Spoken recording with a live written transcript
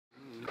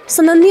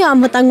Սննդի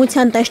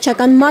անվտանգության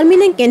տեսչական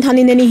մարմինը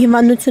կենդանիների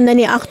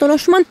հիվանդությունների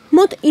ախտորոշման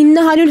մոտ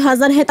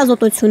 900,000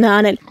 հետազոտություն է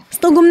արել։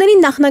 Ստուգումների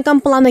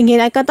նախնական պլանը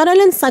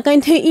գերակատարել են,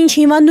 սակայն թե ինչ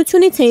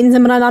հիվանդությունից էին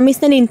ձմռան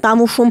ամիսներին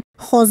տավուշում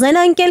խոզեր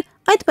անկել,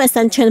 այդպես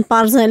են չեն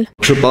պարզել։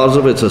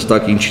 Չպարզվեց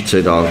հստակ ինչից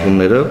էր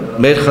անկումները։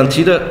 Մեր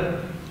խնդիրը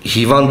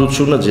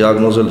հիվանդությունը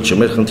դիագնոզելը չէ,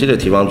 մեր խնդիրը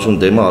այդ հիվանդություն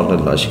դեմը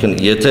առնելն է, այսինքն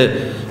եթե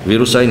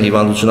վիրուսային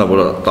հիվանդությունն է,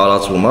 որը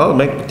տարածվում է,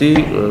 մենք պետք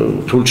է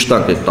թույլ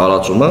չտանք այդ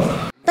տարածումը։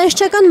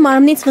 Տեսչական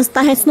մարմնից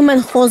վստահեցնում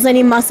են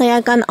խոզերի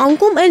մասսայական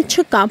անկում էլ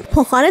չկա,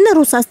 փոխարենը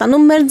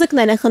Ռուսաստանում մեր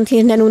ձկները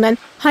խնդիրներ ունեն։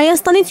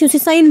 Հայաստանից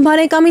հյուսիսային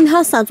բարեկամին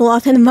հասած ու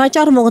արդեն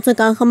վաճառվող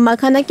ձկան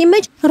խմբականակի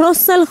մեջ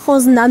Ռոսսել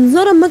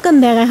խոզնանձորը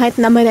մկնդեղ է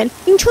հայտնաբերել,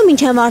 ինչու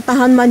մինչև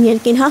արտահանման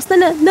երկին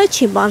հասնելը դա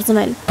չի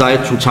պարզվել։ Դա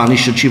այդ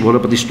ցուցանիշը չի,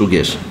 որը պետք է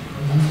ստուգես։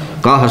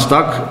 Կա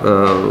հստակ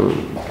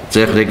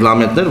ձեր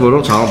ռեգլամենտներ,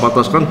 որոնց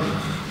համապատասխան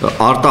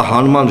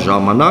արտահանման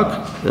ժամանակ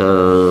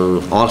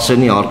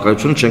արսենի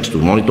արկայությունը չենք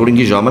ստուգում,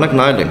 մոնիտորինգի ժամանակ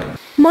նայել ենք։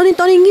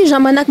 Մոնիտորինգի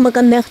ժամանակ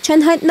մկնդեղ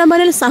չեն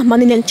հայտնաբերել,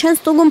 սահմանին էլ չեն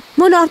ստուգում,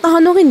 որ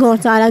արտահանողի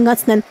գործը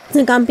արագացնեն։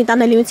 Ձկան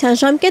պիտանելիության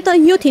ժամկետը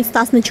 7-ից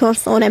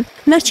 14 օր է։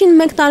 Վերջին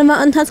 1 տարվա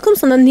ընթացքում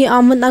սննդի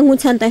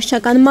անվտանգության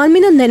տեսչական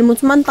մարմինը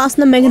ներմուծման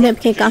 11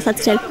 դեպք է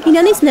կասացրել։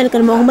 Իրանից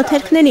ներկրմող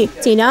մթերքների՝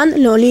 ծիրան,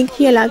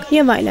 լոլիկ, ելակ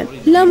եւ այլն։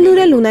 Լավ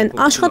լուրել ունեն,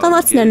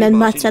 աշխատավարձներն են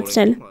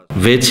բարձրացրել։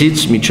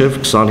 6-ից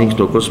մինչև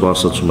 25%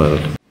 բարձրացում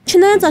եղել։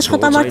 Չնայած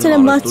աշխատավարձերը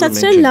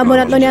բարձրացրել,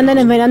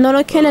 լաբորատորիաները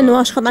վերանորոգել են ու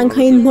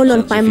աշխատանքային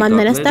բոլոր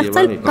պայմանները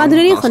ստեղծել,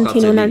 կադրերի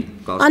խնդիր ունեն։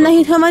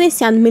 Անահիտ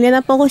Հովհաննիսյան,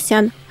 Միլենա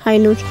Պողոսյան,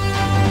 Հայլուր։